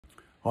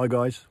Hi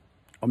guys,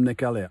 I'm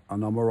Nick Elliott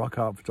and I'm a rock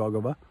art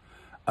photographer,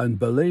 and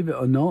believe it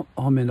or not,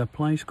 I'm in a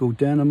place called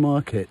Downham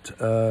Market,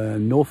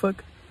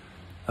 Norfolk.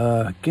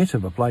 Git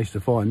of a place to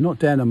find, not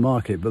Downham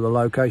Market, but the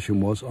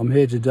location was. I'm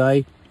here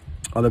today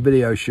on a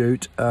video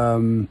shoot.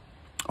 I'm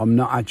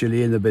not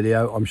actually in the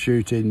video, I'm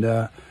shooting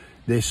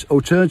this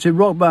alternative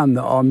rock band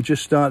that I'm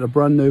just starting a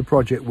brand new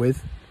project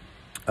with.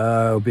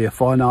 It'll be a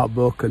fine art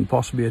book and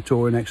possibly a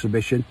touring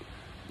exhibition.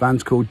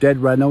 Band's called Dead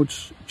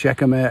Reynolds. Check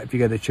them out if you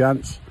get a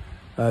chance.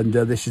 And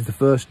this is the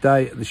first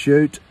day of the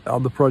shoot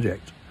on the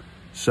project.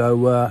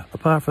 So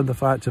apart from the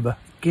fact of a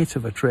git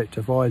of a trip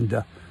to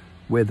find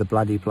where the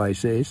bloody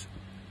place is,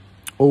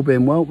 all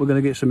being well, we're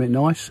going to get something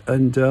nice.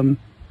 And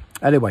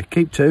anyway,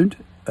 keep tuned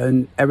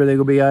and everything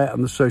will be out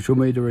on the social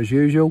media as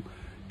usual.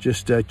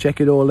 Just check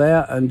it all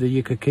out, and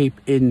you can keep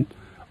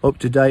up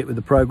to date with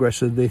the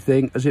progress of the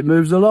thing as it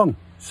moves along.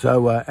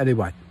 So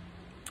anyway,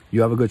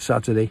 you have a good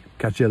Saturday.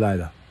 Catch you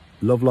later.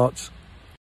 Love lots.